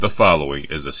The following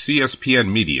is a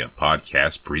CSPN Media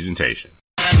podcast presentation.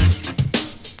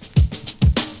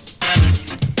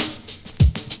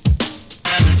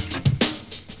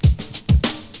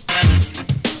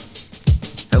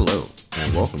 Hello,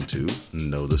 and welcome to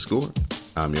Know the Score.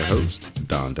 I'm your host,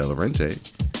 Don Delarente,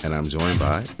 and I'm joined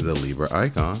by the Libra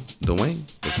icon, Dwayne.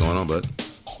 What's going on, bud?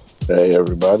 Hey,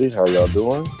 everybody. How y'all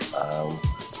doing? I'm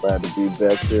glad to be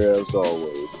back here as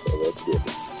always, so let's get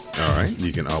it. All right,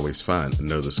 you can always find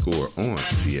Know the Score on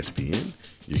CSPN.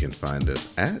 You can find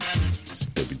us at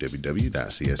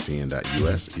www.cspn.us.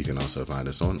 You can also find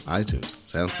us on iTunes,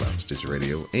 SoundCloud, Stitcher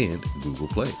Radio, and Google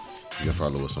Play. You can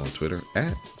follow us on Twitter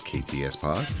at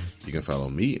KTSPod. You can follow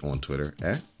me on Twitter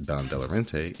at Don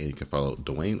Delarente, and you can follow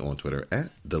Dwayne on Twitter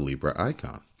at the Libra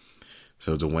icon.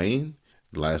 So, Dwayne,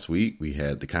 last week we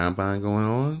had the Combine going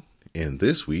on, and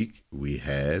this week we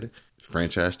had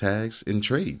franchise tags and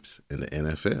trades in the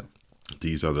NFL.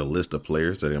 These are the list of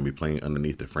players that are going to be playing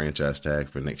underneath the franchise tag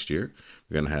for next year.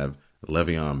 We're going to have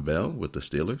Le'Veon Bell with the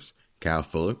Steelers, Kyle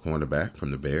Fuller, cornerback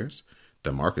from the Bears,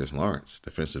 DeMarcus Lawrence,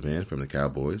 defensive end from the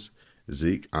Cowboys,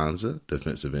 Zeke Ansah,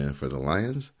 defensive end for the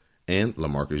Lions, and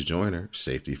LaMarcus Joyner,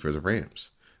 safety for the Rams.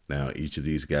 Now, each of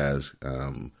these guys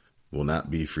will not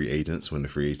be free agents when the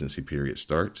free agency period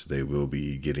starts. They will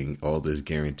be getting all this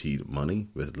guaranteed money,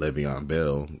 with Le'Veon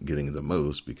Bell getting the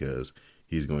most because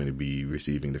he's going to be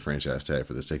receiving the franchise tag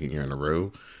for the second year in a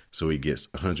row. So he gets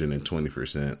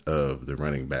 120% of the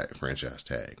running back franchise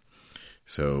tag.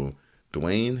 So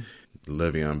Dwayne,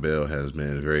 Le'Veon Bell has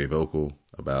been very vocal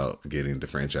about getting the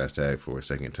franchise tag for a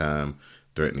second time,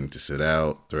 threatening to sit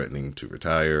out, threatening to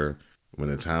retire. When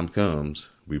the time comes,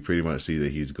 we pretty much see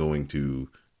that he's going to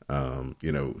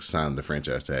sign the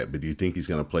franchise tag. But do you think he's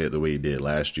going to play it the way he did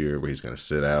last year, where he's going to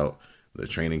sit out the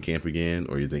training camp again?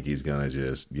 Or you think he's going to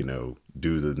just,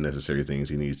 do the necessary things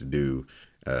he needs to do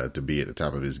to be at the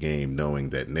top of his game,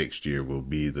 knowing that next year will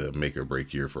be the make or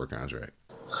break year for a contract?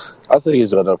 I think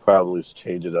he's going to probably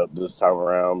change it up this time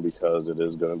around because it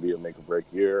is going to be a make or break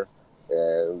year.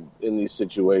 And in these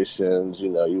situations,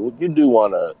 you do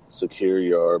want to secure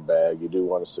your bag. You do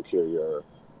want to secure your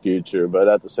future. But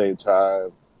at the same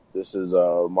time, this is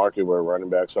a market where running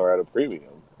backs are at a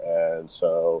premium. And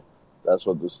so that's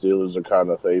what the Steelers are kind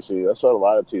of facing. That's what a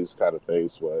lot of teams kind of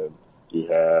face when you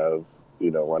have,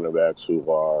 running backs who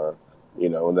are,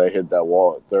 when they hit that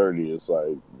wall at 30, it's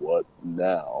like, what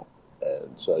now? And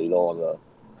so you don't want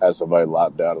to have somebody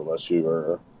locked down unless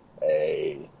you're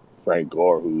a Frank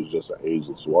Gore, who's just an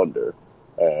ageless wonder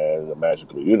and a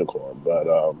magical unicorn. But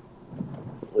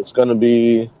it's going to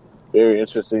be very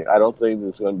interesting. I don't think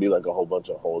there's going to be like a whole bunch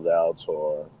of holdouts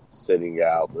or sitting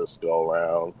out this go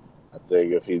around. I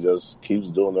think if he just keeps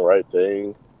doing the right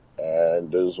thing and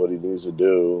does what he needs to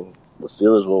do, the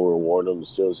Steelers will reward him. The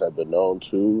Steelers have been known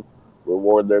to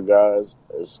reward their guys.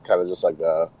 It's kind of just like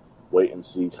a wait and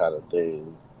see kind of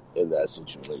thing in that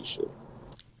situation.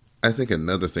 I think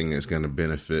another thing that's going to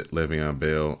benefit Le'Veon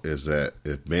Bell is that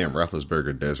if Ben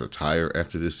Roethlisberger does retire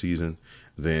after this season,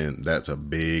 then that's a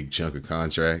big chunk of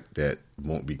contract that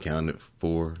won't be counted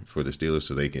for the Steelers,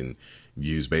 so they can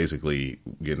use basically,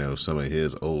 some of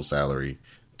his old salary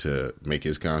to make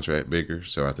his contract bigger.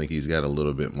 So I think he's got a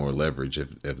little bit more leverage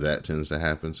if that tends to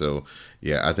happen. So,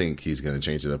 yeah, I think he's going to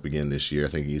change it up again this year. I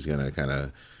think he's going to kind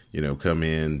of, come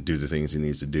in, do the things he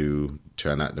needs to do,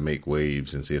 try not to make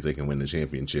waves, and see if they can win the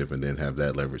championship, and then have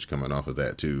that leverage coming off of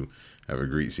that too. Have a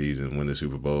great season, win the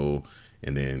Super Bowl,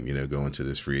 and then, go into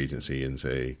this free agency and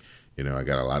say, I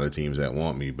got a lot of teams that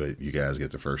want me, but you guys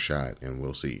get the first shot, and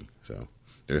we'll see. So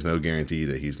there's no guarantee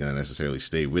that he's going to necessarily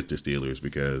stay with the Steelers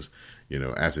because,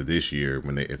 after this year,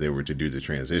 if they were to do the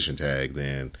transition tag,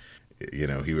 then,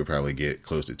 he would probably get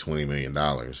close to $20 million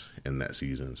in that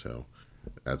season. So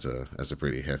that's a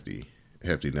pretty hefty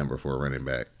number for a running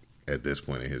back at this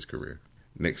point in his career.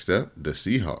 Next up, the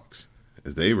Seahawks.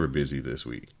 They were busy this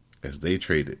week as they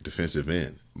traded defensive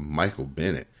end Michael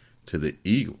Bennett to the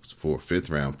Eagles for a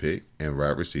 5th-round pick and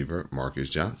wide receiver Marcus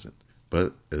Johnson.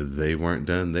 But they weren't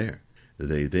done there.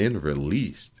 They then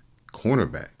released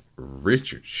cornerback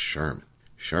Richard Sherman.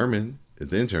 Sherman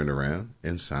then turned around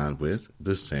and signed with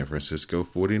the San Francisco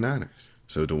 49ers.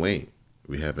 So, Dwayne,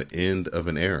 we have an end of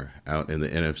an era out in the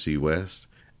NFC West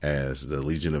as the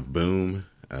Legion of Boom,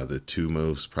 the two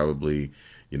most probably,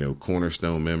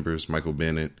 cornerstone members, Michael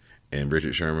Bennett and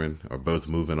Richard Sherman, are both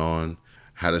moving on.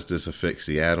 How does this affect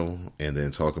Seattle? And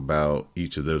then talk about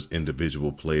each of those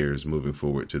individual players moving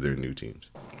forward to their new teams.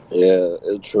 Yeah,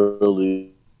 it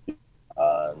truly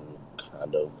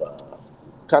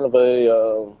kind of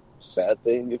a sad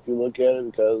thing if you look at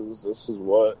it, because this is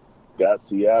what got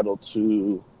Seattle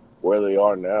to where they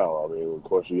are now. I mean, of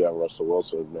course, you got Russell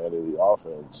Wilson manning the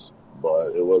offense,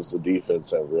 but it was the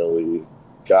defense that really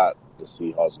got the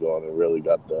Seahawks going and really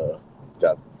got the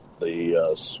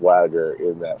swagger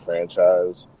in that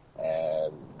franchise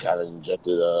and kind of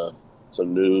injected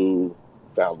some new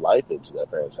found life into that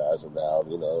franchise. And now,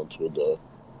 two of the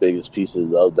biggest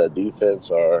pieces of that defense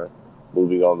are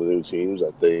moving on to new teams.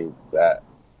 I think that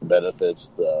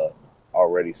benefits the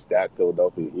already stacked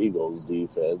Philadelphia Eagles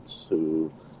defense,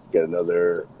 who get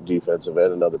another defensive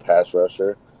end, another pass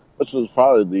rusher, which was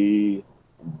probably the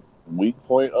weak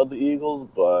point of the Eagles,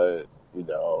 but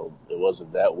it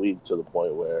wasn't that weak to the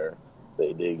point where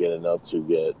they did get enough to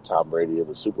get Tom Brady in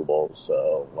the Super Bowl,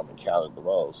 so when it counted the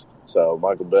most. So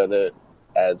Michael Bennett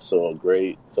adds to a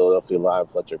great Philadelphia line,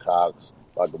 Fletcher Cox,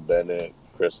 Michael Bennett,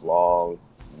 Chris Long,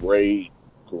 great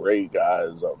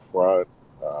guys up front.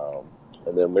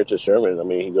 And then Richard Sherman, I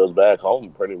mean, he goes back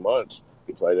home pretty much.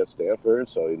 He played at Stanford,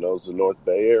 so he knows the North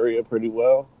Bay area pretty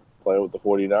well, playing with the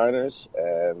 49ers.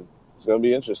 And it's going to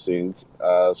be interesting,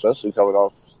 especially coming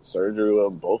off surgery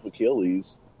of both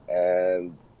Achilles.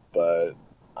 But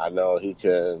I know he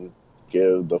can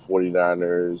give the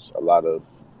 49ers a lot of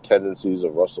tendencies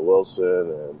of Russell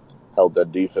Wilson and help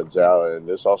that defense out. And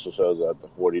this also shows that the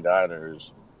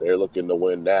 49ers, they're looking to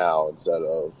win now instead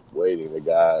of waiting. They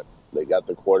got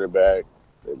the quarterback.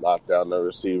 They locked down the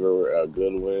receiver,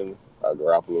 Goodwin,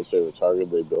 Garoppolo's favorite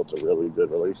target. They built a really good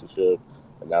relationship,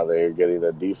 and now they're getting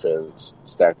the defense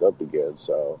stacked up again.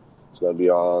 So it's going to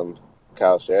be on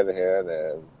Kyle Shanahan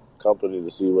and company to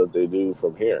see what they do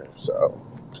from here. So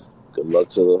good luck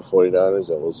to the 49ers,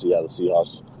 and we'll see how the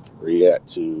Seahawks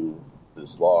react to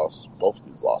this loss, both of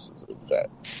these losses, in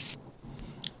fact.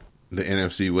 The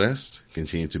NFC West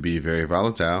continued to be very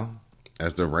volatile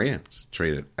as the Rams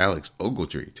traded Alex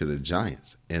Ogletree to the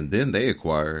Giants, and then they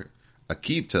acquired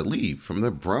Aqib Talib from the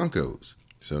Broncos.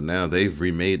 So now they've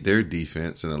remade their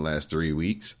defense in the last 3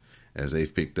 weeks as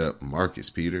they've picked up Marcus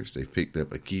Peters, they've picked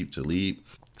up Aqib Talib.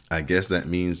 I guess that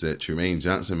means that Trumaine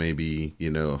Johnson may be,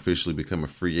 officially become a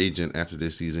free agent after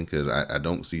this season, because I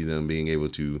don't see them being able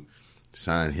to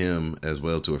sign him as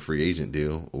well to a free agent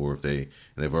deal, or if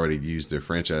they've already used their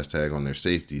franchise tag on their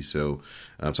safety. So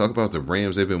talk about the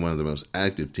Rams. They've been one of the most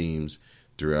active teams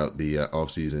throughout the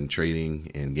offseason, trading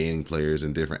and gaining players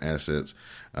and different assets.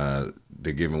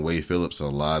 They're giving Wade Phillips a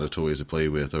lot of toys to play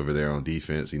with over there on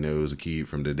defense. He knows Aqib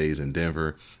from the days in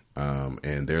Denver.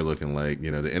 And they're looking like, the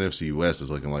NFC West is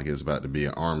looking like it's about to be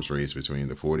an arms race between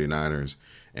the 49ers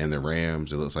and the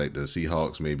Rams. It looks like the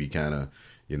Seahawks may be kind of,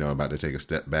 about to take a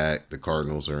step back. The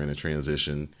Cardinals are in a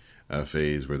transition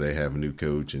phase where they have a new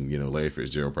coach, and, Larry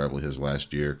Fitzgerald probably his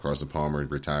last year. Carson Palmer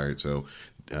retired. So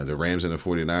the Rams and the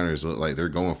 49ers look like they're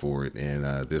going for it. And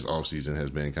this offseason has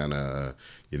been kind of,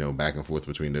 back and forth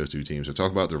between those two teams. So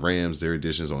talk about the Rams, their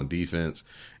additions on defense,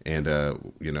 and,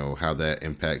 how that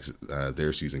impacts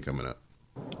their season coming up.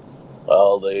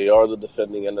 Well, they are the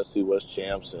defending NFC West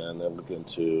champs, and they're looking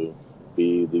to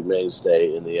be the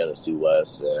mainstay in the NFC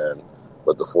West. And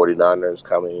with the 49ers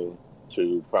coming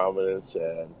to prominence,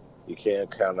 and you can't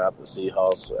count out the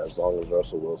Seahawks as long as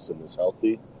Russell Wilson is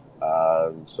healthy.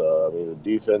 So, the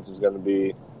defense is going to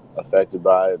be affected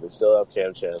by it. They still have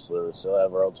Cam Chancellor. They still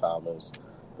have Earl Thomas.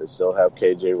 They still have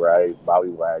KJ Wright, Bobby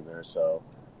Wagner. So,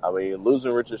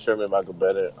 losing Richard Sherman, Michael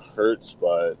Bennett hurts,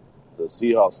 but the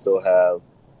Seahawks still have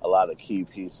a lot of key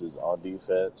pieces on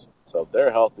defense. So if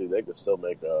they're healthy, they can still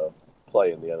make a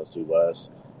play in the NFC West.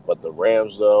 But the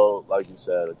Rams, though, like you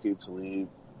said, Aqib Talib,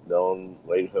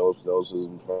 Wade Phillips knows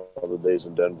him from the days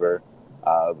in Denver.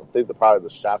 I think probably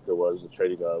the shocker was the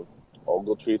trading of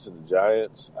Ogletree to the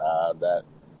Giants. That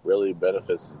really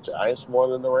benefits the Giants more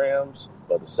than the Rams.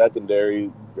 But the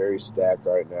secondary, very stacked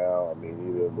right now.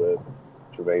 Even with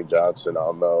Trumaine Johnson, I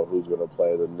don't know who's going to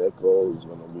play the nickel, who's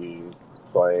going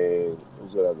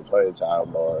to have the playing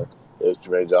time, or if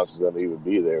Trumaine Johnson's going to even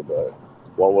be there. But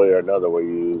one way or another,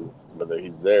 whether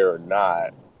he's there or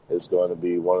not, it's going to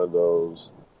be one of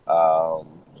those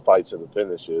fights to the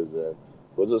finishes. And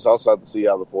we'll just also have to see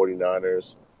how the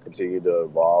 49ers continue to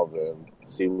evolve and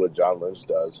see what John Lynch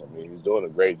does. He's doing a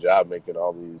great job making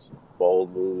all these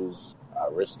bold moves,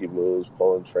 risky moves,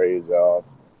 pulling trades off,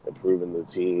 improving the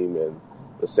team, and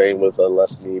the same with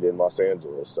Les Snead in Los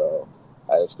Angeles. So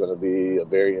it's going to be a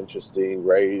very interesting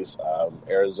race.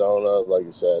 Arizona, like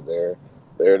you said,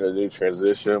 they're in a new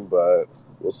transition, but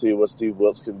we'll see what Steve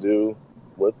Wilks can do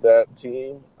with that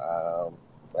team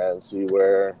and see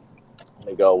where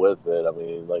they go with it.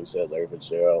 Like you said, Larry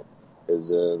Fitzgerald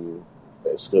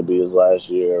it's going to be his last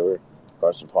year.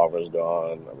 Carson Palmer's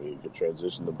gone. You could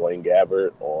transition to Blaine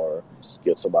Gabbert or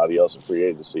get somebody else in free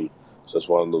agency. So it's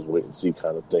one of those wait and see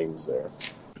kind of things there.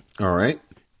 All right.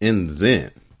 And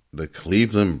then the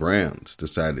Cleveland Browns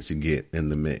decided to get in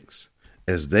the mix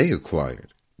as they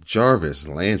acquired Jarvis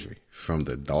Landry from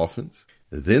the Dolphins.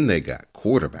 Then they got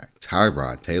quarterback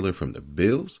Tyrod Taylor from the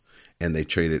Bills, and they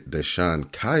traded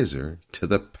Deshaun Kaiser to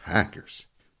the Packers.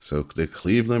 So the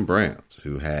Cleveland Browns,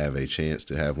 who have a chance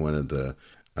to have one of the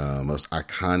most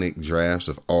iconic drafts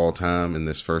of all time in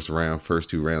this first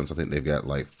two rounds, I think they've got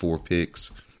like 4 picks.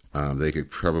 They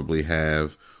could probably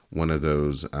have one of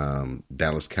those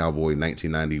Dallas Cowboy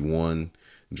 1991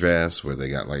 drafts where they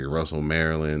got like Russell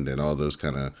Maryland and all those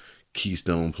kind of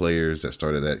keystone players that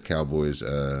started that Cowboys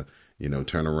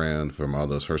turnaround from all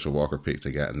those Herschel Walker picks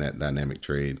they got in that dynamic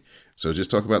trade. So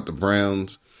just talk about the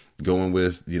Browns going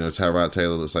with, Tyrod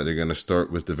Taylor. Looks like they're going to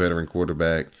start with the veteran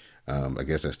quarterback. I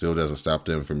guess that still doesn't stop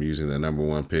them from using the number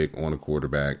 1 pick on a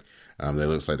quarterback. They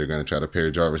looks like they're going to try to pair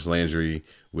Jarvis Landry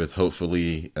with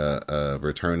hopefully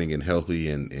returning and healthy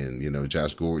and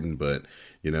Josh Gordon. But,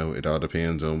 it all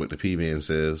depends on what the P-Man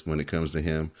says when it comes to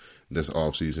him this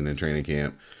offseason and training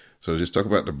camp. So just talk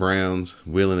about the Browns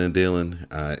wheeling and dealing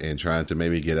and trying to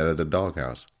maybe get out of the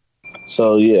doghouse.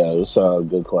 So, yeah, it's a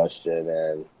good question.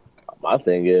 And my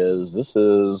thing is, this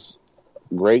is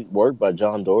great work by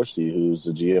John Dorsey, who's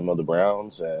the GM of the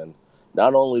Browns. And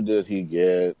not only did he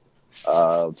get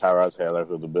Tyrod Taylor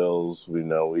for the Bills,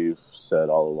 we've said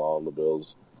all along the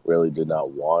Bills really did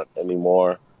not want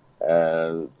anymore.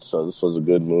 And so this was a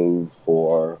good move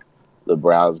for the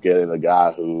Browns, getting a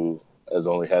guy who has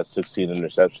only had 16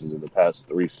 interceptions in the past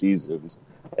 3 seasons.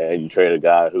 And you trade a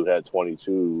guy who had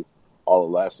 22 all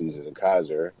of last season in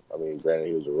Kaiser. I mean, granted,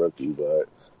 he was a rookie, but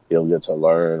he'll get to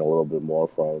learn a little bit more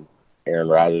from Aaron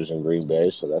Rodgers in Green Bay.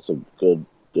 So that's a good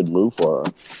move for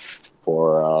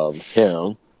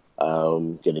him.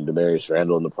 Getting Demarius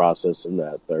Randall in the process in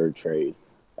that third trade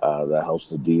that helps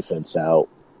the defense out.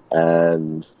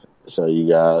 And so you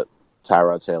got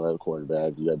Tyrod Taylor at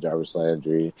quarterback. You got Jarvis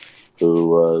Landry, who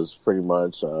was pretty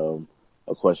much a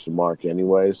question mark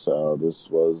anyway. So this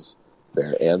was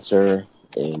their answer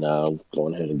in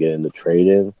going ahead and getting the trade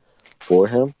in for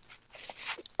him.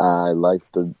 I like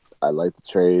the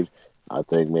trade. I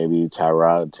think maybe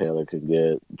Tyrod Taylor could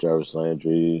get Jarvis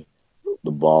Landry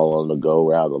the ball on the go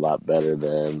route a lot better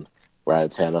than Ryan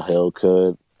Tannehill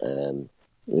could. And,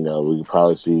 we could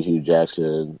probably see Hugh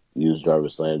Jackson use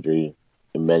Jarvis Landry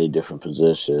in many different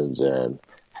positions and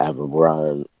have him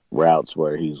run routes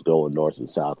where he's going north and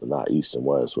south and not east and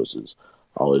west, which has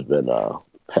always been a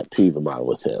pet peeve of mine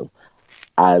with him.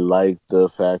 I like the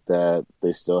fact that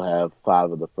they still have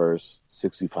 5 of the first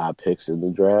 65 picks in the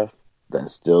draft. That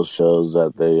still shows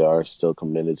that they are still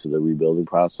committed to the rebuilding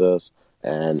process.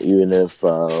 And even if,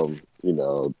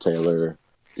 Taylor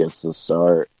gets the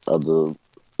start in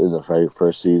the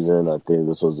first season, I think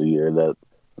this was the year that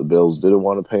the Bills didn't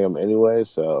want to pay him anyway.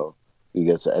 So he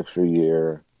gets an extra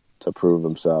year to prove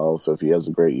himself. If he has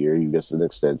a great year, he gets an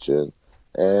extension.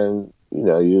 And, you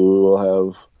will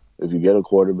have, if you get a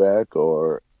quarterback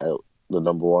or at the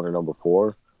number 1 or number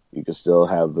 4, you can still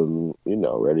have them,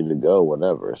 ready to go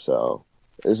whenever. So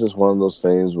it's just one of those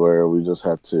things where we just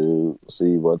have to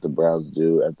see what the Browns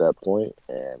do at that point,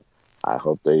 and I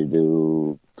hope they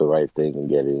do the right thing in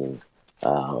getting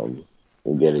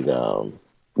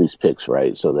these picks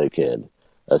right so they can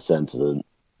ascend to the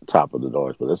top of the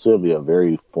North. But it's going to be a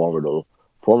very formidable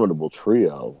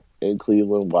trio in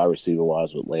Cleveland, wide receiver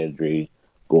wise, with Landry,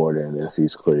 Gordon if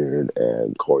he's cleared,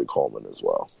 and Corey Coleman as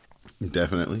well.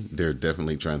 Definitely, they're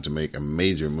definitely trying to make a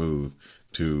major move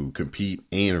to compete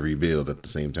and rebuild at the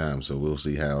same time. So we'll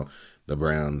see how the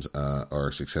Browns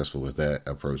are successful with that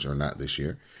approach or not this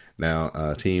year. Now,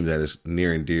 a team that is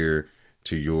near and dear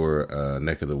to your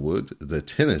neck of the woods, the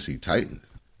Tennessee Titans,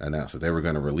 announced that they were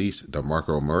going to release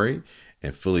DeMarco Murray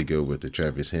and fully go with the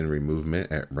Travis Henry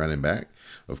movement at running back.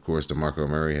 Of course, DeMarco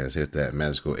Murray has hit that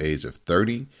magical age of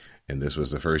 30, and this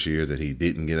was the first year that he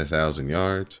didn't get 1,000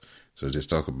 yards. So just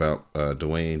talk about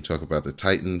Dwayne, talk about the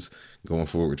Titans going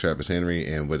forward with Travis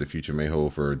Henry and what the future may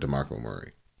hold for DeMarco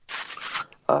Murray.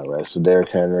 All right, so Derrick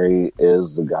Henry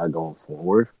is the guy going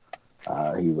forward.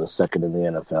 He was second in the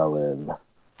NFL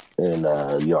in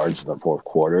yards in the fourth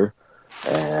quarter,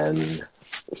 and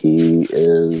he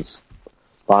is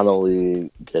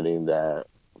finally getting that.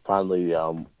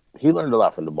 He learned a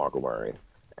lot from DeMarco Murray,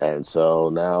 and so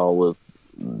now with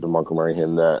DeMarco Murray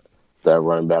hitting that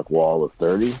running back wall of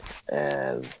 30,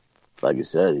 and like you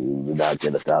said, he did not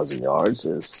get 1,000 yards.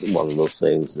 It's one of those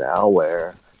things now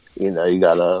where you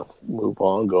gotta move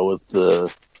on, go with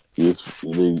the youth,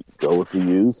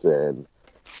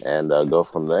 and go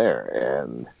from there.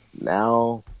 And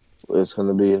now it's going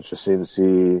to be interesting to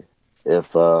see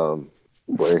if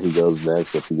where he goes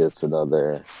next, if he gets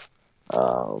another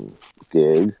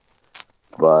gig.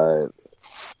 But,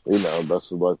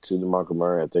 best of luck to DeMarco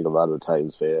Murray. I think a lot of the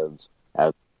Titans fans,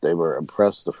 they were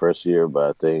impressed the first year, but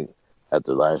I think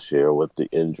after last year with the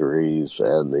injuries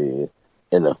and the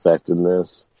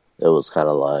ineffectiveness, it was kind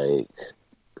of like,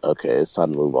 okay, it's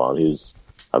time to move on. They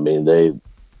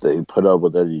put up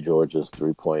with Eddie George's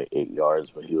 3.8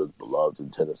 yards, but he was beloved in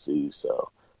Tennessee,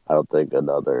 so I don't think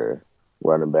another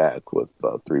running back with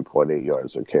 3.8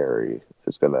 yards a carry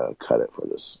is going to cut it for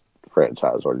this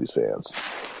franchise or these fans.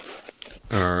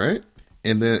 All right.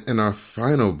 And then in our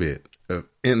final bit of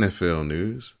NFL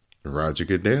news, Roger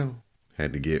Goodell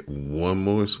had to get one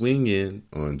more swing in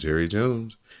on Jerry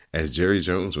Jones, as Jerry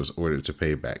Jones was ordered to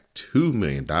pay back $2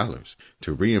 million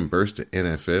to reimburse the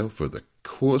NFL for the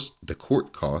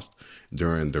court cost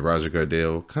during the Roger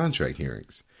Goodell contract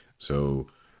hearings. So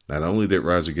not only did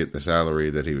Roger get the salary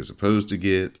that he was supposed to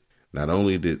get, not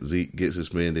only did Zeke get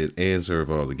suspended and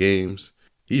serve all the games,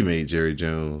 he made Jerry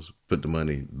Jones put the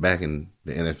money back in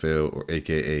the NFL, or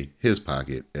AKA his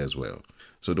pocket, as well.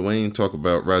 So Dwayne, talk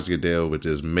about Roger Goodell with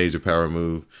this major power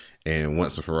move and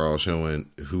once and for all showing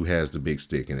who has the big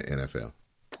stick in the NFL.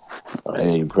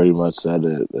 He pretty much said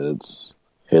it. It's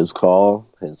his call,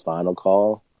 his final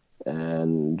call,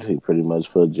 and he pretty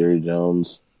much put Jerry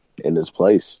Jones in his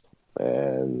place.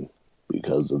 And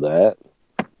because of that,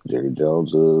 Jerry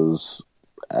Jones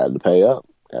had to pay up,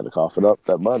 had to cough it up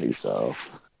that money. So,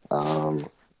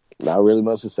 not really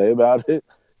much to say about it.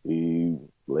 He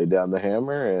laid down the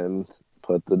hammer and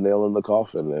put the nail in the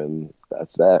coffin, and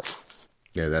that's that.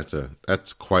 Yeah,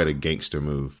 that's quite a gangster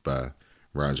move by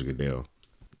Roger Goodell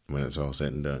when it's all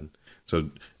said and done.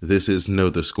 So this is Know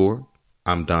the Score.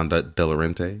 I'm Don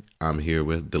Delarente. I'm here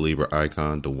with the Libra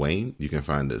icon, Dwayne. You can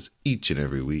find us each and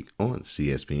every week on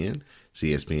CSPN,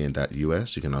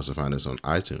 CSPN.us. You can also find us on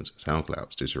iTunes,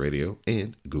 SoundCloud, Stitcher Radio,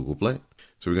 and Google Play.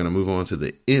 So we're going to move on to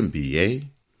the NBA.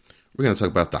 We're going to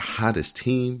talk about the hottest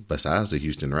team besides the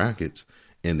Houston Rockets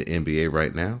in the NBA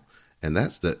right now, and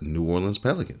that's the New Orleans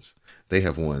Pelicans. They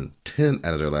have won 10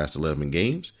 out of their last 11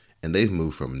 games, and they've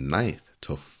moved from 9th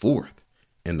to 4th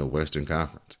in the Western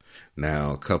Conference.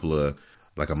 Now, a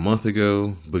month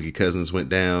ago, Boogie Cousins went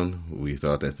down. We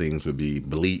thought that things would be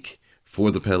bleak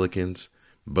for the Pelicans,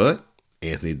 but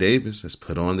Anthony Davis has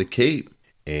put on the cape,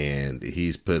 and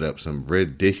he's put up some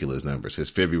ridiculous numbers. His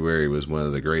February was one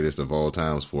of the greatest of all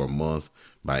times for a month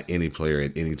by any player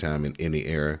at any time in any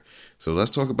era. So let's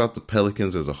talk about the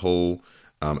Pelicans as a whole.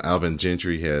 Alvin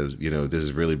Gentry has, this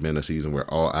has really been a season where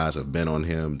all eyes have been on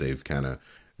him. They've kind of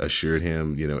assured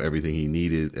him, everything he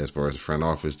needed as far as the front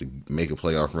office to make a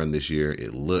playoff run this year.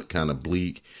 It looked kind of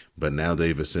bleak, but now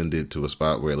they've ascended to a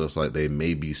spot where it looks like they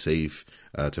may be safe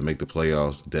to make the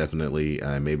playoffs, definitely,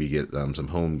 maybe get some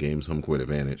home games, home court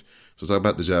advantage. So talk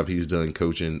about the job he's done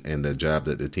coaching and the job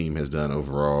that the team has done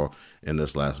overall in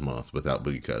this last month without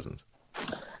Boogie Cousins.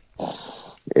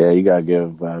 Yeah, you got to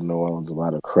give New Orleans a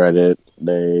lot of credit.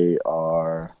 They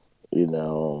are, they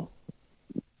are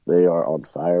on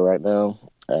fire right now.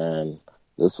 And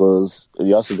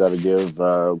you also got to give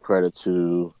credit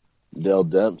to Dell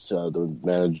Demps,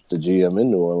 the GM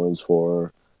in New Orleans,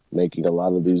 for making a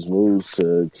lot of these moves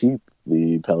to keep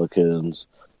the Pelicans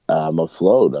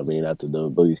afloat. I mean, after the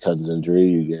Boogie Cousins injury,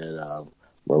 you get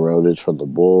Marodich from the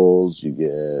Bulls, you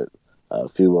get a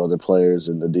few other players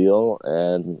in the deal,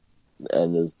 and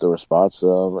the response in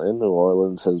New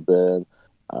Orleans has been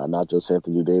not just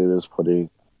Anthony Davis putting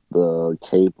the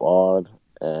cape on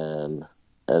and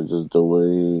just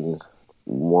doing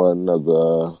one of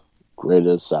the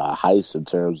greatest heists in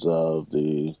terms of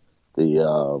the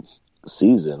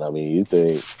season. I mean,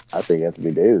 I think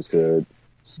Anthony Davis could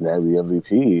snag the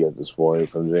MVP at this point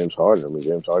from James Harden. I mean,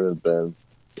 James Harden's been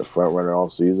the front runner all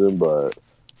season, but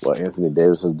what Anthony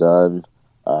Davis has done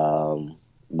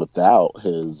without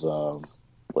his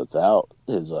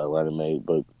running mate,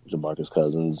 but JaMarcus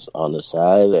Cousins on the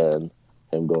side and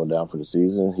him going down for the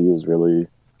season, he has really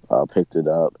picked it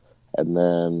up. And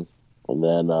then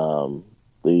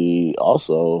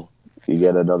you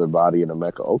get another body in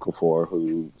Emeka Okafor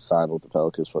who signed with the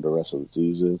Pelicans for the rest of the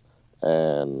season,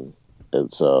 and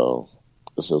it's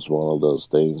just one of those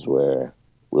things where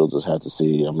we'll just have to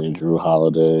see. I mean, Drew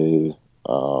Holiday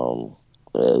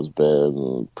has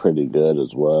been pretty good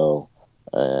as well,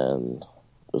 and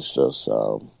it's just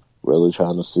really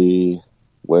trying to see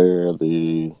where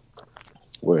the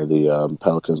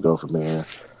Pelicans go from here.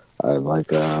 I'd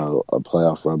like a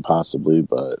playoff run possibly,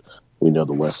 but we know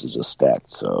the West is just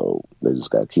stacked, so they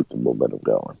just got to keep the momentum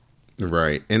going.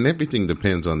 Right, and everything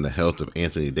depends on the health of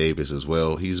Anthony Davis as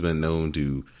well. He's been known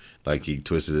to, he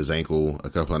twisted his ankle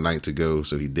a couple of nights ago,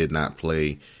 so he did not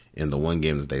play in the one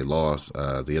game that they lost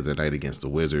the other night against the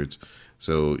Wizards.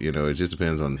 So, it just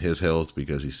depends on his health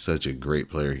because he's such a great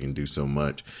player. He can do so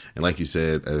much. And like you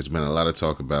said, there's been a lot of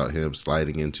talk about him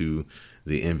sliding into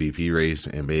the MVP race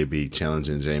and maybe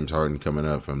challenging James Harden coming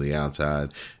up from the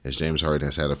outside, as James Harden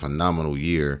has had a phenomenal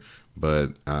year.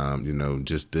 But,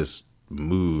 just this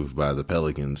move by the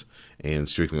Pelicans and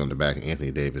strictly on the back of Anthony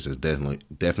Davis has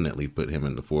definitely put him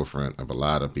in the forefront of a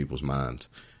lot of people's minds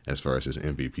as far as his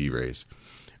MVP race.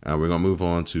 We're going to move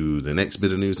on to the next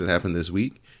bit of news that happened this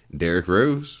week. Derrick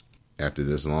Rose, after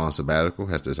this long sabbatical,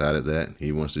 has decided that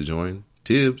he wants to join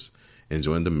Tibbs and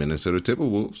join the Minnesota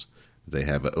Timberwolves. They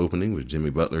have an opening with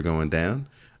Jimmy Butler going down.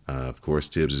 Of course,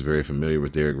 Tibbs is very familiar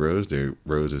with Derrick Rose. Derrick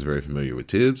Rose is very familiar with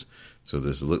Tibbs. So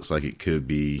this looks like it could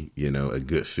be, a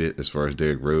good fit as far as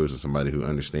Derrick Rose and somebody who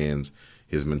understands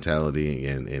his mentality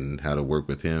and how to work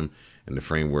with him and the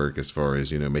framework as far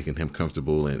as, making him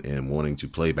comfortable and wanting to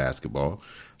play basketball.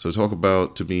 So talk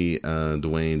about, to me,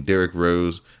 Dwayne, Derrick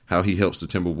Rose, how he helps the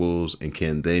Timberwolves, and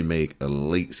can they make a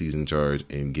late season charge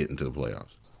and get into the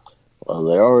playoffs? Well,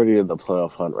 they're already in the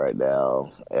playoff hunt right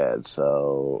now. And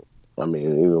so,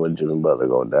 even with Jimmy Butler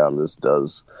going down, this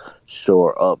does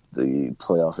shore up the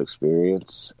playoff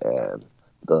experience and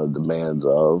the demands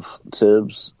of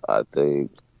Tibbs. I think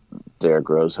Derrick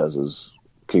Rose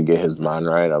can get his mind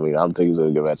right. I don't think he's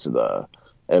going to get back to the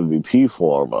MVP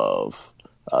form of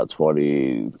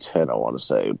 2010, I want to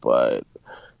say, but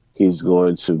he's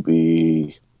going to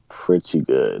be pretty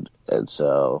good.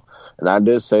 And I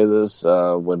did say this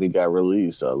when he got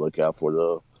released. Look out for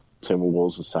the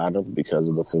Timberwolves to sign him because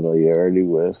of the familiarity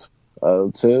with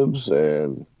Tibbs.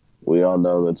 And we all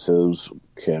know that Tibbs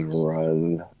can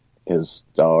run his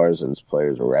stars and his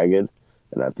players ragged.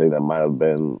 And I think that might have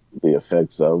been the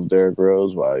effects of Derrick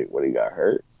Rose when he got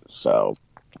hurt.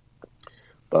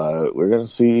 But we're gonna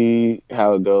see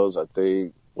how it goes. I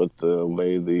think with the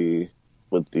way the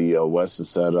West is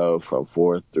set up from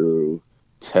 4th through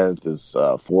 10th is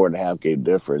 4.5 game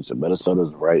difference, and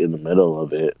Minnesota's right in the middle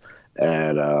of it,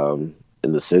 and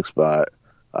in the 6th spot,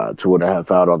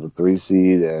 2.5 out on the 3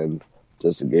 seed, and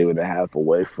just a game and a half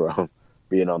away from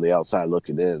being on the outside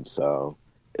looking in. So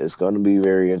it's going to be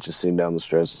very interesting down the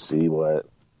stretch to see what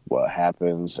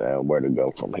happens and where to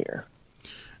go from here.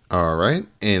 All right,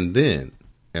 and then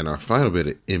in our final bit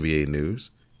of NBA news,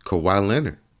 Kawhi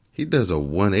Leonard, he does a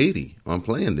 180 on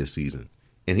playing this season,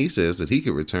 and he says that he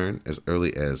could return as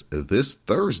early as this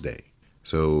Thursday.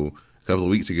 So a couple of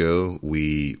weeks ago,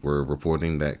 we were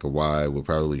reporting that Kawhi will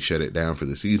probably shut it down for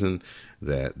the season,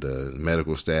 that the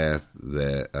medical staff,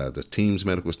 the team's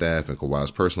medical staff and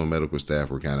Kawhi's personal medical staff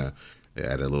were kind of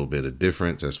at a little bit of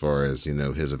difference as far as,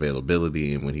 his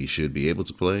availability and when he should be able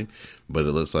to play. But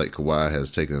it looks like Kawhi has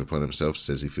taken it upon himself,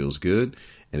 says he feels good,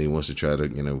 and he wants to try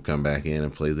to, come back in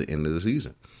and play the end of the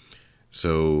season.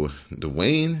 So,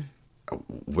 Dwayne,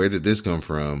 where did this come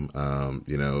from?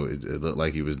 It looked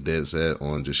like he was dead set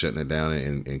on just shutting it down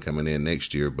and coming in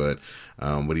next year. But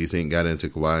what do you think got into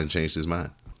Kawhi and changed his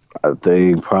mind? I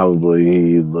think probably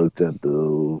he looked at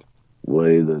the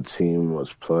way the team was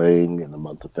playing in the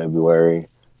month of February.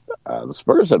 The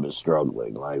Spurs have been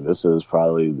struggling. This is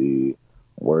probably the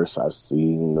worst I've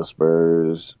seen the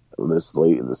Spurs this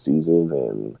late in the season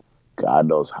in God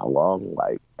knows how long,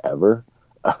 ever.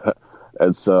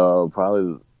 And so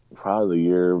probably the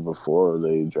year before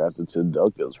they drafted Tim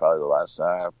Duncan was probably the last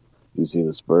time you see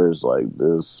the Spurs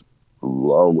this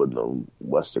low in the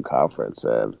Western Conference,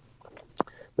 and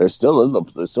they're still on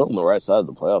the right side of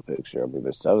the playoff picture.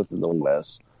 They're 7th in the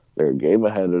West. They're a game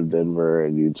ahead of Denver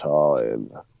and Utah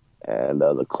and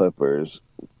the Clippers,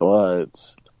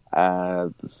 but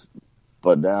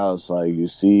now it's you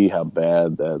see how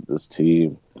bad that this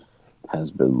team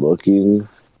has been looking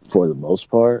for the most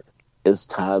part. It's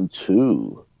time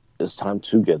to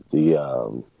get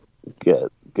the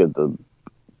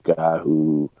guy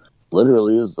who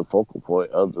literally is the focal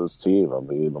point of this team.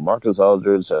 LaMarcus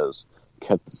Aldridge has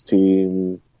kept this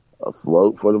team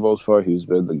afloat for the most part. He's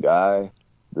been the guy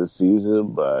this season,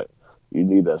 but you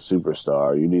need that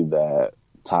superstar. You need that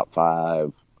top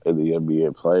 5 in the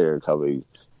NBA player coming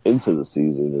into the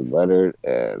season, and Leonard,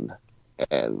 and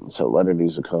so Leonard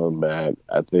needs to come back.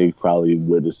 I think probably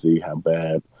good to see how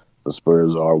bad the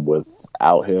Spurs are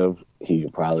without him. He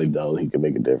can probably know he can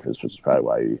make a difference, which is probably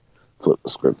why he flipped the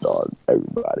script on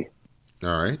everybody.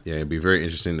 All right. Yeah, it'd be very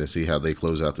interesting to see how they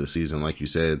close out the season. Like you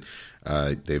said,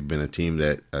 they've been a team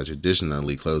that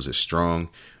traditionally closes strong,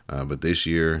 but this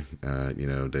year,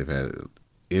 they've had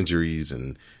injuries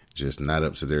and just not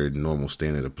up to their normal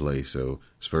standard of play. So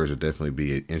Spurs will definitely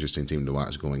be an interesting team to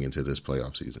watch going into this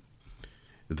playoff season.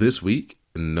 This week,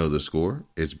 Know the Score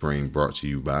is brought to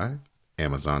you by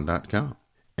Amazon.com.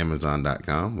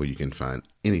 Amazon.com, where you can find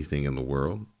anything in the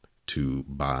world to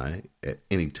buy at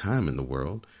any time in the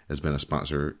world, has been a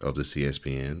sponsor of the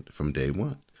CSPN from day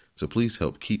one. So please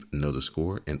help keep Know the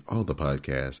Score and all the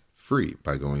podcasts free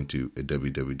by going to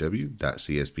www.cspn.us.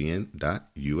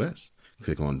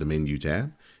 Click on the menu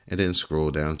tab and then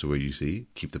scroll down to where you see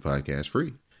Keep the Podcast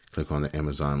Free. Click on the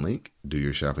Amazon link, do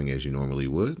your shopping as you normally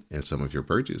would, and some of your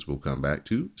purchase will come back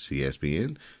to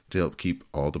CSPN to help keep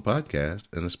all the podcasts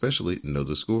and especially Know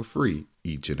the Score free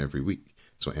each and every week.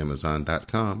 So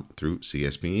Amazon.com through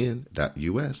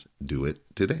CSPN.us. Do it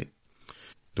today.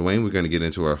 Dwayne, we're going to get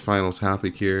into our final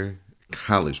topic here,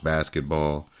 college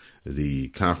basketball. The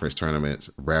conference tournaments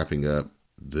wrapping up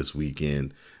this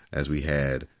weekend as we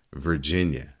had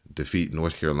Virginia defeat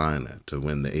North Carolina to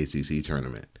win the ACC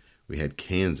tournament. We had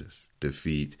Kansas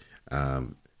defeat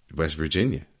West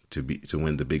Virginia to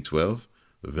win the Big 12.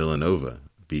 Villanova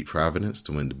beat Providence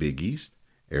to win the Big East.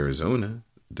 Arizona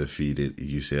defeated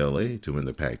UCLA to win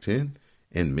the Pac-10.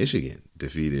 And Michigan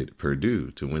defeated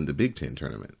Purdue to win the Big 10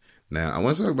 tournament. Now, I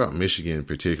want to talk about Michigan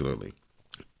particularly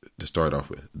to start off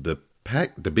with. The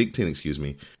Big 10,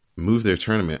 moved their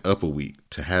tournament up a week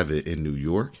to have it in New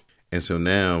York. And so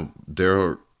now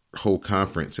their whole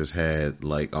conference has had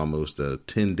like almost a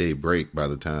 10-day break by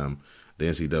the time the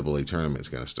NCAA tournament is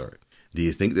going to start. Do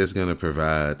you think that's going to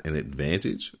provide an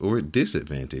advantage or a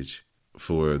disadvantage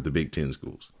for the Big 10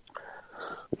 schools?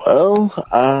 Well,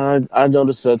 I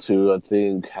noticed that too. I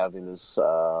think having this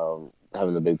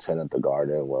having the Big 10 at the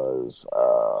Garden was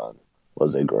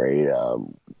a great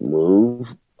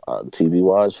move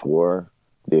TV-wise for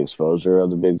the exposure of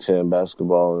the Big 10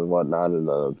 basketball and whatnot in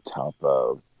the top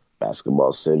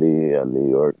basketball city in New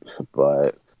York.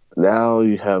 But now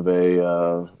you have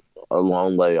a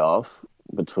long layoff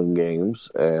between games,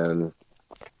 and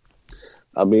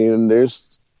I mean, there's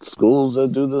schools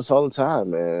that do this all the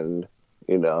time, and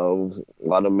you know, a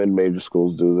lot of mid-major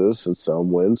schools do this, and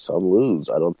some win, some lose.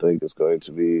 I don't think it's going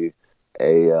to be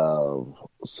a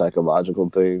psychological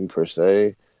thing per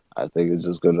se. I think it's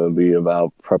just going to be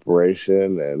about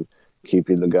preparation and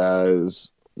keeping the guys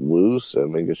loose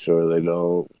and making sure they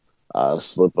don't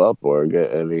slip up or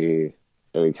get any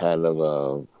kind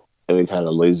of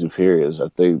lazy periods. I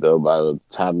think though by the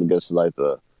time it gets to like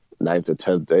the 9th or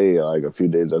 10th day, like a few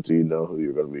days after you know who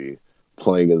you're going to be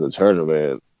playing in the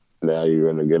tournament, now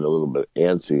you're going to get a little bit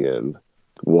antsy and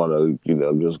want to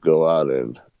just go out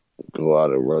and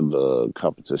run the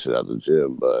competition at the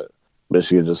gym. But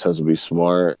Michigan just has to be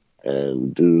smart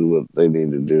and do what they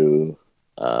need to do.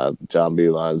 John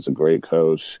Beilein's a great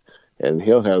coach, and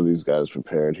he'll have these guys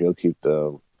prepared. He'll keep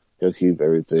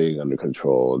everything under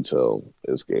control until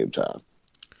it's game time.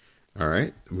 All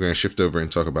right. We're going to shift over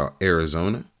and talk about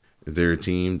Arizona. They're a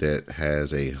team that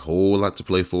has a whole lot to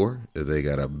play for. They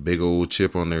got a big old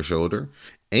chip on their shoulder,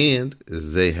 and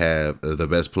they have the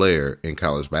best player in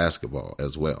college basketball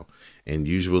as well. And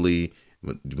usually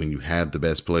when you have the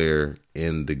best player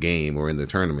in the game or in the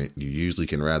tournament, you usually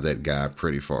can ride that guy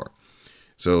pretty far.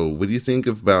 So what do you think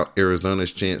about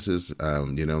Arizona's chances?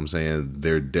 You know what I'm saying?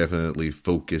 They're definitely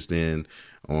focused in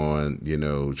on,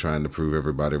 trying to prove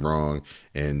everybody wrong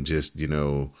and just,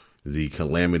 the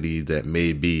calamity that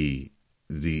may be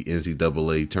the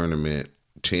NCAA tournament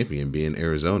champion being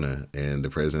Arizona and the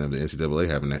president of the NCAA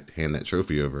having to hand that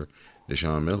trophy over to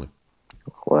Sean Miller.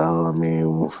 Well, I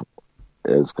mean,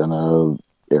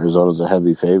 Arizona's a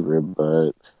heavy favorite,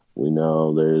 but we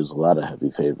know there's a lot of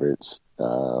heavy favorites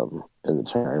in the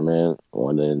tournament.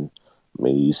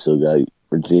 You still got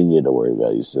Virginia to worry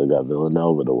about. You still got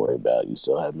Villanova to worry about. You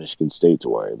still have Michigan State to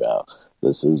worry about.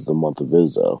 This is the month of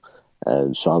Izzo.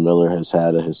 And Sean Miller has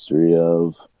had a history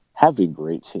of having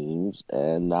great teams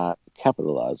and not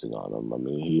capitalizing on them. I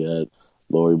mean, he had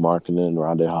Lauri Markkanen,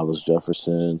 Rondae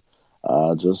Hollis-Jefferson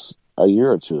just a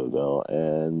year or two ago,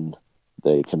 and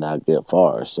they cannot get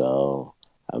far. So,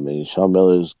 I mean, Sean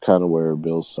Miller is kind of where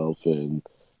Bill Self and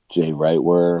Jay Wright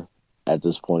were at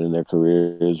this point in their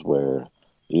careers, where,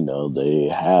 they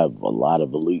have a lot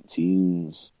of elite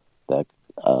teams that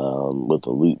with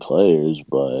elite players,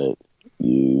 but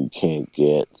you can't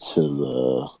get to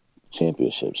the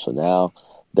championship. So now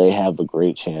they have a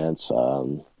great chance,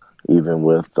 even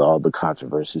with all the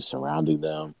controversy surrounding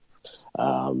them.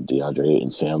 DeAndre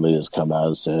Ayton's family has come out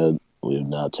and said, we have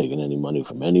not taken any money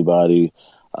from anybody.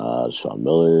 Sean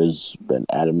Miller has been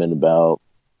adamant about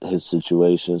his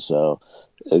situation. So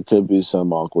it could be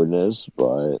some awkwardness,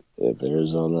 but if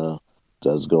Arizona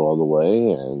does go all the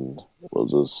way, and we'll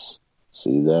just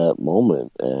see that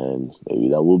moment, and maybe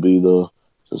that will be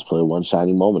just play one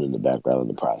shining moment in the background of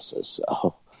the process.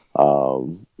 So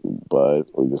But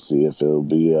we can see if it'll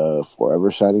be a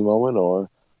forever shining moment or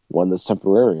one that's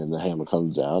temporary, and the hammer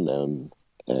comes down, and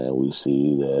we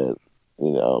see that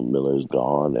Miller's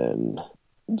gone, and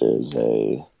there's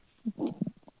a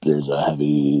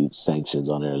heavy sanctions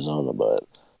on Arizona, but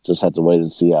just have to wait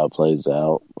and see how it plays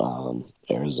out.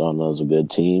 Arizona is a good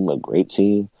team, a great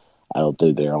team. I don't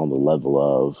think they're on the level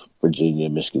of Virginia,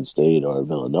 Michigan State, or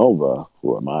Villanova,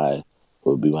 who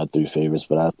would be my three favorites.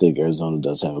 But I think Arizona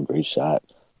does have a great shot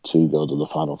to go to the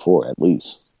Final Four at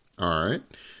least. All right.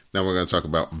 Now we're going to talk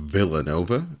about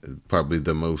Villanova, probably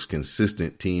the most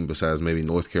consistent team besides maybe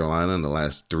North Carolina in the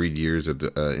last 3 years of the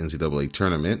NCAA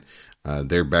tournament.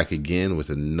 They're back again with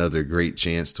another great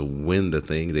chance to win the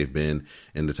thing. They've been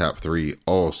in the top three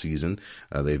all season.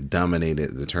 They've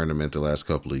dominated the tournament the last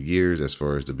couple of years as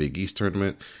far as the Big East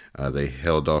tournament. They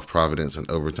held off Providence in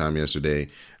overtime yesterday.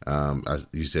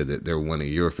 You said that they're one of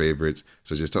your favorites.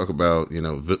 So just talk about,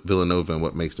 Villanova and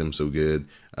what makes them so good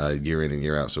year in and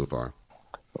year out so far.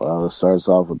 Well, it starts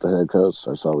off with the head coach.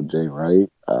 Starts off with Jay Wright.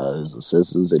 His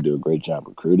assistants, they do a great job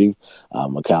recruiting.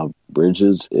 Mikal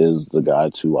Bridges is the guy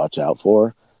to watch out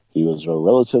for. He was a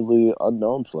relatively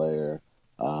unknown player.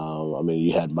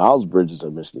 You had Miles Bridges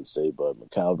at Michigan State, but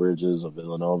Mikal Bridges of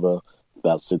Villanova,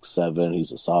 about 6'7".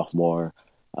 He's a sophomore.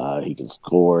 He can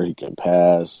score. He can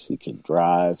pass. He can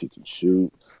drive. He can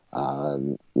shoot.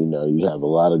 You have a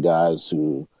lot of guys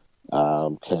who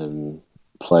can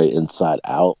play inside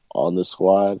out on the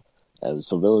squad. And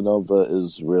so Villanova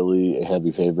is really a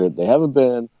heavy favorite. They haven't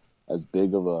been as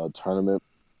big of a tournament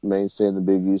mainstay in the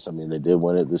Big East. They did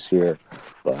win it this year.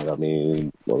 But,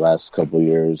 the last couple of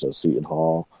years at Seton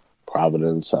Hall,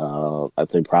 Providence, I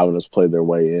think Providence played their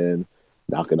way in,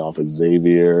 knocking off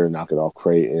Xavier, knocking off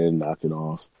Creighton, knocking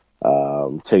off,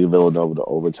 taking Villanova to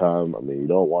overtime. You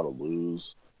don't want to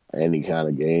lose any kind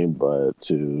of game, but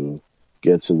to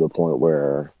get to the point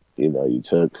where, you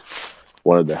took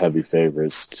one of the heavy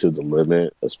favorites to the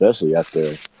limit, especially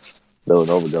after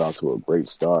Villanova got off to a great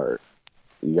start.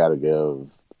 You got to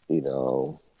give,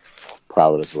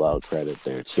 Providence a lot of credit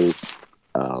there too.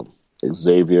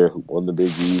 Xavier, who won the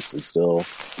Big East, is still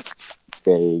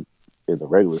in the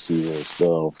regular season is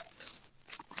still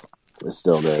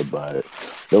there, but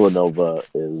Villanova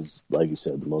is, like you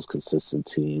said, the most consistent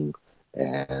team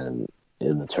and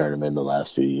in the tournament in the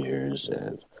last few years,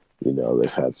 and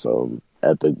they've had some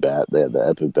epic They had the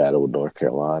epic battle with North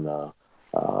Carolina.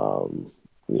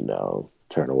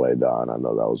 Turn away Don. I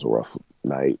know that was a rough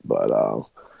night, but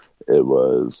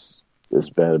it's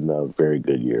been a very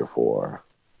good year for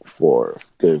a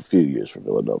good few years for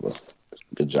Villanova.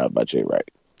 Good job by Jay Wright.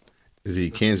 The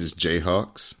Kansas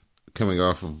Jayhawks coming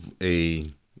off of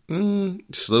a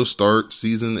slow start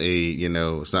season,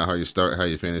 it's not how you start, how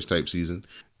you finish type season.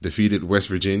 Defeated West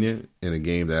Virginia in a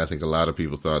game that I think a lot of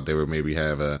people thought they would maybe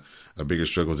have a bigger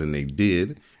struggle than they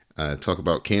did. Talk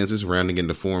about Kansas rounding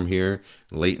into form here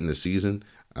late in the season.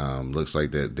 Looks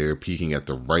like that they're peaking at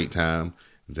the right time.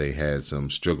 They had some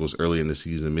struggles early in the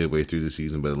season, midway through the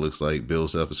season, but it looks like Bill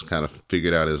Self has kind of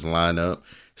figured out his lineup,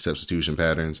 substitution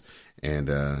patterns, and,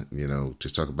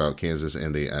 just talk about Kansas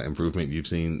and the improvement you've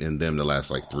seen in them the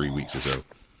last 3 weeks or so.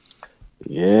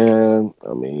 Yeah,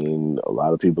 a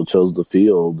lot of people chose the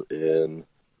field, and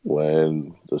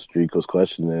when the streak was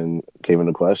came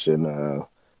into question,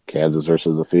 Kansas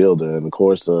versus the field, and of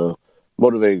course the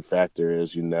motivating factor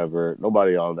is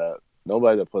nobody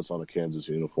that puts on a Kansas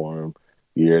uniform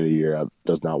year in and year out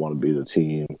does not want to be the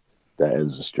team that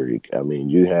ends the streak.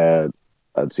 You had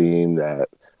a team that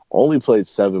only played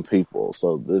 7 people,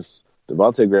 so this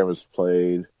Devontae Graham has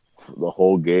played the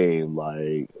whole game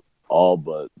all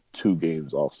but 2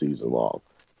 games all season long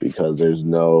because there's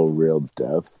no real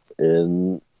depth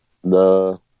in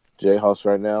the Jayhawks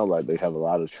right now. They have a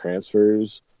lot of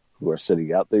transfers who are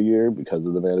sitting out their year because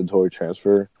of the mandatory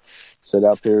transfer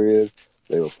sit-out period.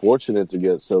 They were fortunate to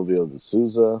get Silvio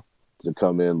D'Souza to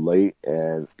come in late,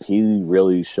 and he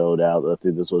really showed out. I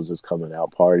think this was his coming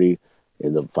out party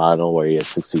in the final where he had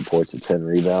 16 points and 10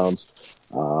 rebounds.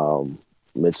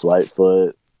 Mitch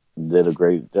Lightfoot did a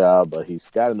great job, but he's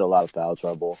got into a lot of foul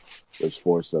trouble, which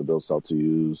forced Bill Self to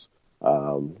use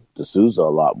D'Souza a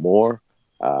lot more.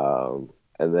 And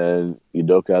then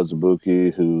Udoka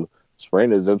Azubuike, who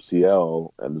sprained his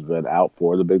MCL and has been out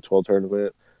for the Big 12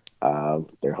 tournament.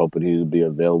 They're hoping he would be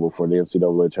available for the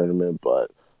NCAA tournament, but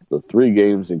the 3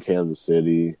 games in Kansas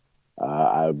City,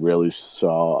 I really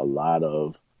saw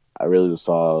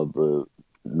the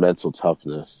mental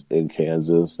toughness in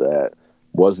Kansas that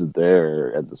wasn't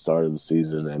there at the start of the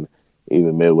season and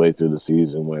even midway through the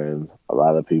season when a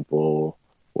lot of people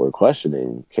were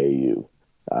questioning KU.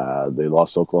 They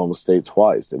lost to Oklahoma State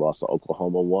twice. They lost to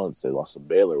Oklahoma once. They lost to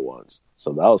Baylor once.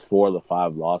 So that was 4 of the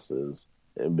 5 losses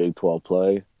in Big 12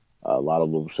 play. A lot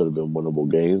of them should have been winnable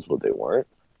games, but they weren't.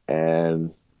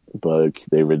 But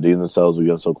they redeemed themselves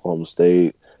against Oklahoma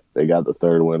State. They got the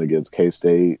 3rd win against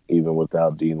K-State, even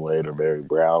without Dean Wade or Barry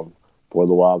Brown for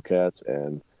the Wildcats.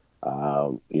 And,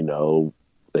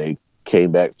 they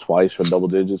came back twice for double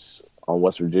digits on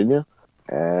West Virginia,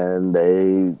 and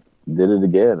they did it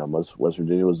again. West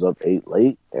Virginia was up 8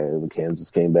 late, and Kansas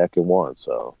came back and won.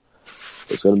 So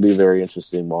it's going to be a very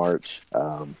interesting March.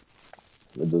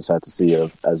 We'll just have to see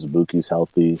if Azubuike's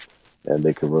healthy and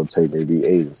they can rotate maybe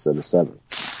 8 instead of 7.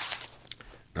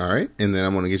 All right, and then I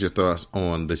want to get your thoughts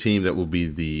on the team that will be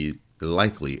the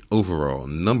likely overall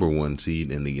number 1 seed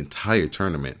in the entire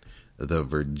tournament, the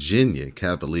Virginia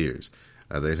Cavaliers.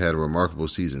 They've had a remarkable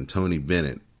season. Tony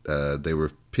Bennett, they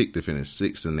were picked to finish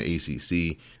 6th in the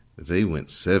ACC. They went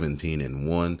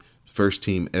 17-1. First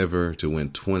team ever to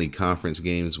win 20 conference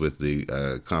games with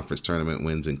the conference tournament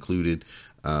wins included.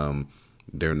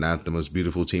 They're not the most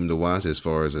beautiful team to watch as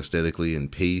far as aesthetically and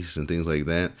pace and things like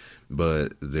that,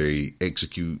 but they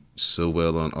execute so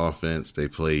well on offense. They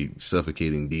play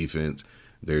suffocating defense.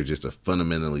 They're just a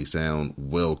fundamentally sound,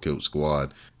 well-coached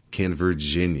squad. Can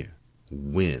Virginia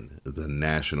win the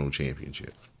national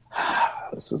championship?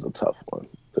 This is a tough one.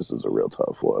 This is a real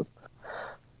tough one.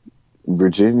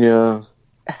 Virginia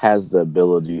has the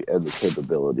ability and the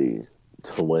capability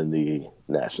to win the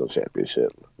national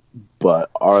championship. But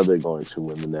are they going to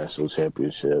win the national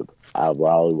championship? I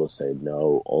probably will say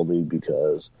no, only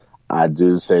because I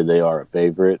do say they are a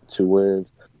favorite to win.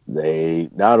 They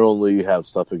not only have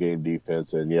suffocating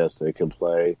defense, and yes, they can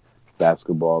play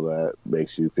basketball that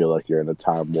makes you feel like you're in a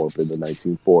time warp in the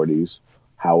 1940s.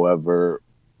 However,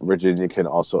 Virginia can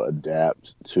also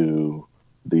adapt to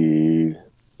the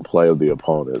play of the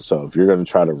opponent. So if you're going to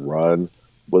try to run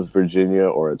with Virginia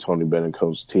or a Tony Bennett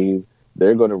coach team,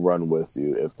 they're going to run with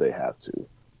you if they have to.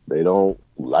 They don't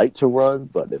like to run,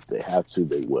 but if they have to,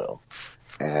 they will.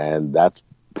 And that's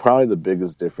probably the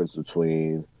biggest difference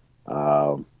between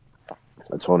a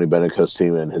Tony Bennett coach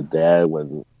team and his dad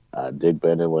when Dick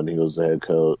Bennett when he was the head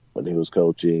coach, when he was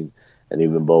coaching, and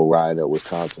even Bo Ryan at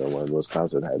Wisconsin when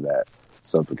Wisconsin had that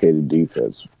suffocating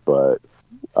defense. But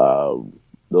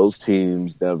those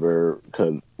teams never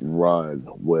could run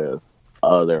with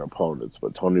other opponents.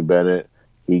 But Tony Bennett,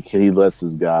 he lets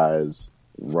his guys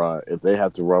run. If they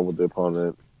have to run with the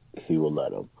opponent, he will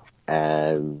let them.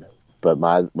 But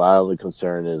my only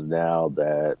concern is now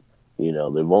that,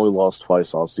 they've only lost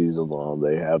twice all season long.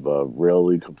 They have a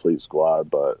really complete squad,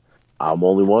 but I'm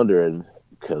only wondering,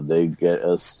 could they get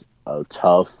us a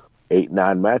tough 8-9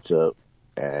 matchup,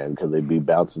 and could they be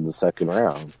bounced in the second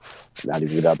round, not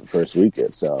even get out the first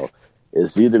weekend? So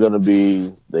it's either going to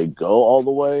be they go all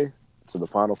the way to the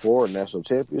Final Four and national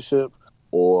championship,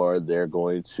 or they're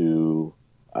going to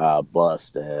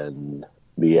bust and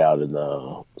be out in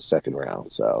the second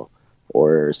round,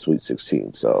 or Sweet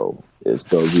 16. So it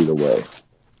goes either way.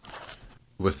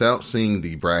 Without seeing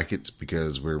the brackets,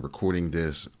 because we're recording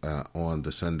this on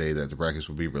the Sunday that the brackets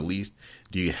will be released,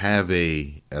 do you have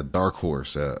a dark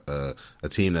horse, a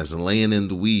team that's laying in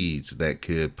the weeds that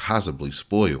could possibly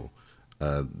spoil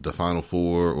the Final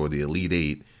Four or the Elite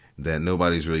Eight that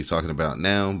nobody's really talking about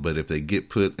now, but if they get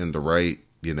put in the right,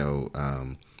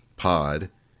 pod,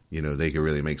 they could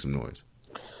really make some noise?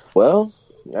 Well,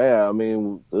 yeah, I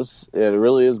mean, it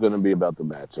really is going to be about the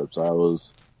matchups. I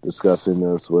was discussing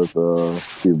this with a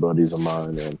few buddies of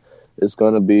mine, and it's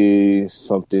going to be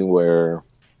something where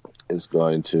it's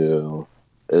going to,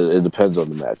 it depends on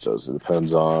the matchups. It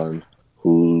depends on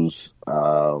who's,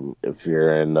 if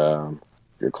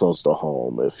you're close to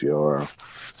home, if you're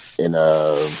in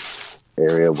a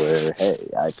area where, hey,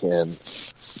 I can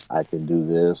do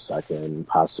this, I can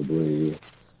possibly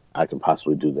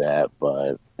do that,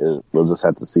 but we'll just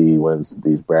have to see when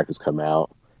these brackets come out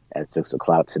at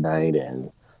 6:00 tonight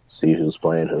and see who's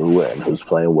playing who and who's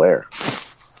playing where.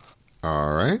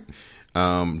 All right.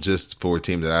 Just for a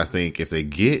team that I think if they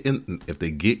get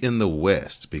in the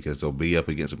West, because they'll be up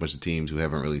against a bunch of teams who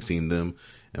haven't really seen them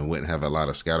and wouldn't have a lot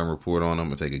of scouting report on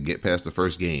them, if they could get past the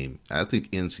first game, I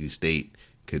think NC State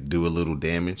could do a little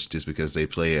damage just because they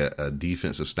play a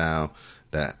defensive style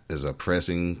that is a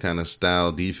pressing kind of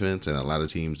style defense, and a lot of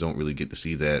teams don't really get to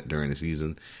see that during the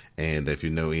season. And if you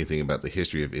know anything about the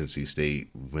history of NC State,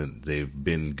 when they've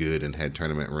been good and had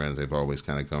tournament runs, they've always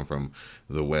kind of come from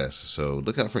the West. So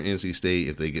look out for NC State.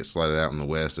 If they get slotted out in the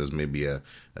West as maybe a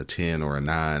 10 or a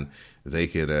 9, they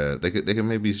could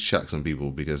maybe shock some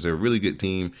people because they're a really good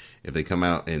team. If they come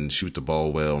out and shoot the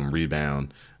ball well and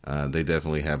rebound, they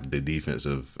definitely have the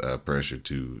defensive pressure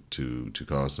to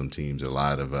cause some teams a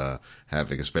lot of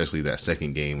havoc, especially that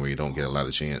second game where you don't get a lot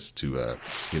of chance to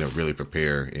really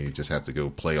prepare, and you just have to go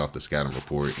play off the scouting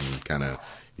report and kind of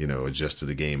adjust to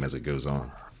the game as it goes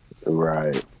on.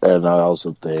 Right. And I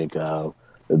also think if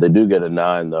they do get a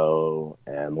 9, though,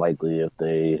 and likely if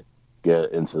they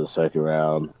get into the second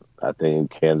round, I think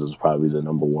Kansas is probably the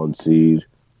number 1 seed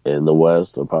in the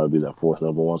West. They'll probably be that 4th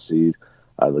number 1 seed.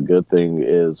 The good thing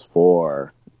is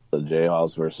for the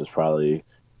Jayhawks versus probably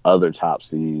other top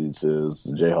seeds is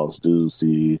the Jayhawks do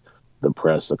see the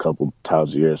press a couple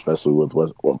times a year, especially with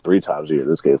 3 times a year. In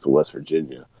this case, with West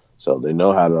Virginia. So they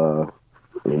know how to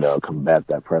combat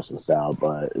that pressing style,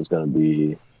 but it's going to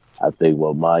be, I think,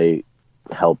 what might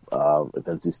help if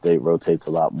NC State rotates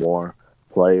a lot more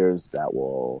players, that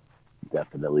will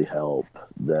definitely help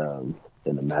them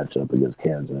in the matchup against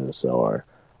Kansas or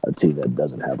a team that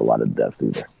doesn't have a lot of depth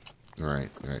either. All right.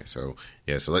 So,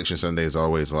 yeah, Selection Sunday is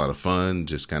always a lot of fun,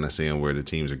 just kind of seeing where the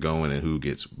teams are going and who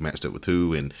gets matched up with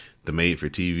who, and the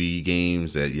made-for-TV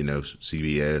games that,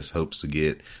 CBS hopes to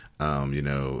get,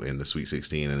 in the Sweet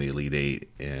 16 and the Elite Eight.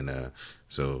 And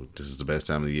so this is the best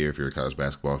time of the year if you're a college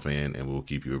basketball fan, and we'll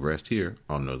keep you abreast here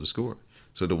on Know the Score.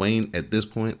 So, Dwayne, at this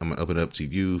point, I'm going to open it up to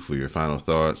you for your final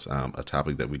thoughts, a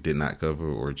topic that we did not cover,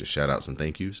 or just shout-outs and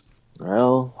thank yous.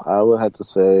 Well, I would have to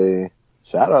say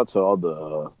shout-out to all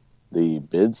the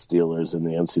bid stealers in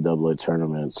the NCAA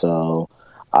tournament. So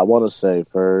I want to say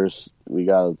first, we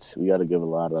got to give a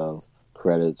lot of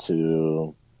credit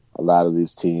to a lot of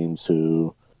these teams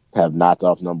who have knocked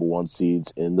off number 1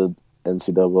 seeds in the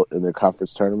NCAA in their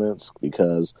conference tournaments,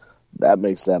 because that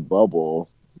makes that bubble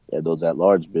and those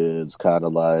at-large bids kind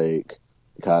of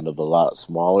a lot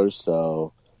smaller.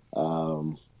 So,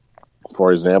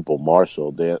 for example,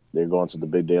 Marshall, they're going to the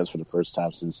big dance for the first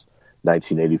time since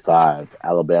 1985.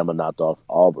 Alabama knocked off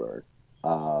Auburn.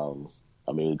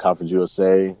 Conference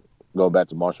USA, going back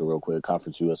to Marshall real quick,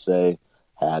 Conference USA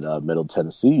had Middle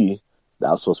Tennessee.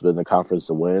 That was supposed to be in the conference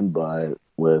to win, but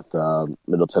with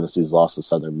Middle Tennessee's loss to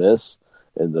Southern Miss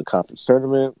in the conference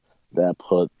tournament, that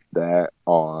put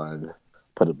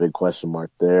a big question mark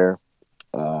there.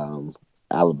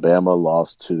 Alabama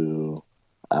lost to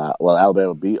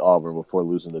Alabama beat Auburn before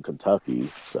losing to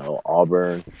Kentucky. So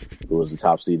Auburn, who was the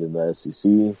top seed in the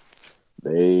SEC,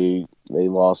 they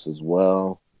lost as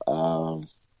well. There's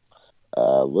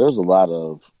a lot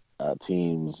of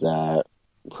teams that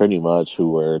pretty much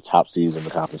who were top seeds in the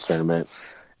conference tournament.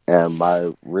 And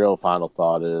my real final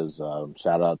thought is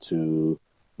shout out to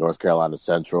North Carolina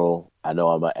Central. I know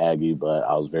I'm an Aggie, but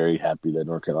I was very happy that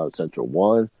North Carolina Central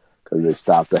won because they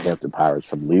stopped the Hampton Pirates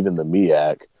from leaving the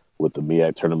MEAC with the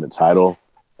MEAC tournament title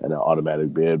and an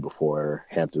automatic bid before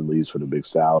Hampton leaves for the Big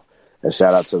South. And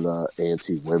shout out to the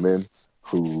A&T women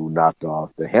who knocked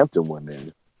off the Hampton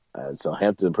women. And so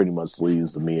Hampton pretty much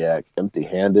leaves the MEAC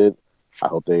empty-handed. I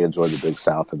hope they enjoy the Big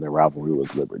South and their rivalry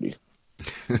with Liberty.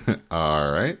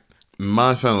 All right.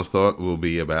 My final thought will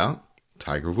be about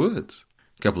Tiger Woods.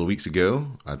 A couple of weeks ago,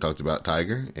 I talked about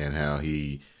Tiger and how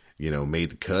he,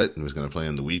 made the cut and was going to play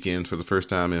on the weekend for the first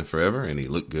time in forever. And he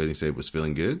looked good. He said he was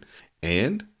feeling good.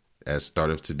 And as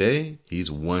start of today,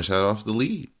 he's one shot off the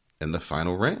lead in the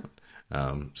final round.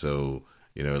 So,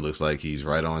 it looks like he's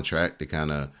right on track to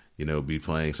kind of, be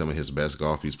playing some of his best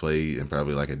golf he's played in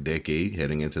probably like a decade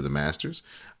heading into the Masters.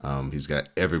 He's got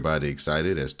everybody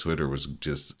excited as Twitter was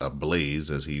just ablaze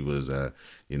as he was,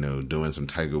 doing some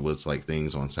Tiger Woods-like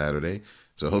things on Saturday.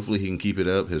 So hopefully he can keep it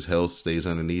up. His health stays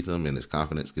underneath him and his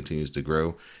confidence continues to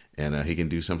grow. And he can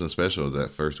do something special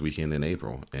that first weekend in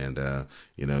April and,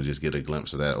 just get a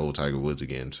glimpse of that old Tiger Woods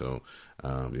again. So,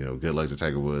 good luck to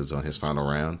Tiger Woods on his final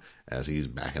round as he's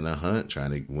back in the hunt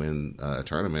trying to win a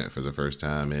tournament for the first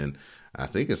time in, I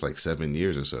think it's like 7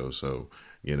 years or so. So,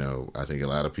 I think a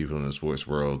lot of people in the sports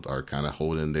world are kind of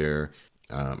holding their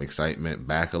excitement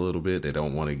back a little bit. They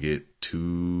don't want to get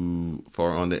too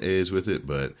far on the edge with it,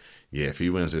 but yeah, if he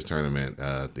wins this tournament,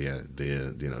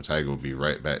 Tiger will be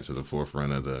right back to the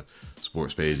forefront of the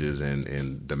sports pages,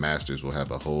 and the Masters will have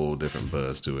a whole different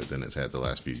buzz to it than it's had the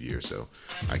last few years. So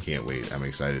I can't wait. I'm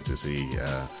excited to see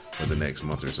what the next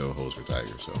month or so holds for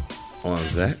Tiger. So on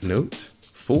that note,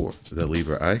 for the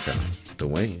Libra icon,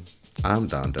 Dwayne, I'm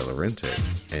Don Delarente,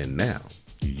 and now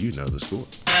you know the score.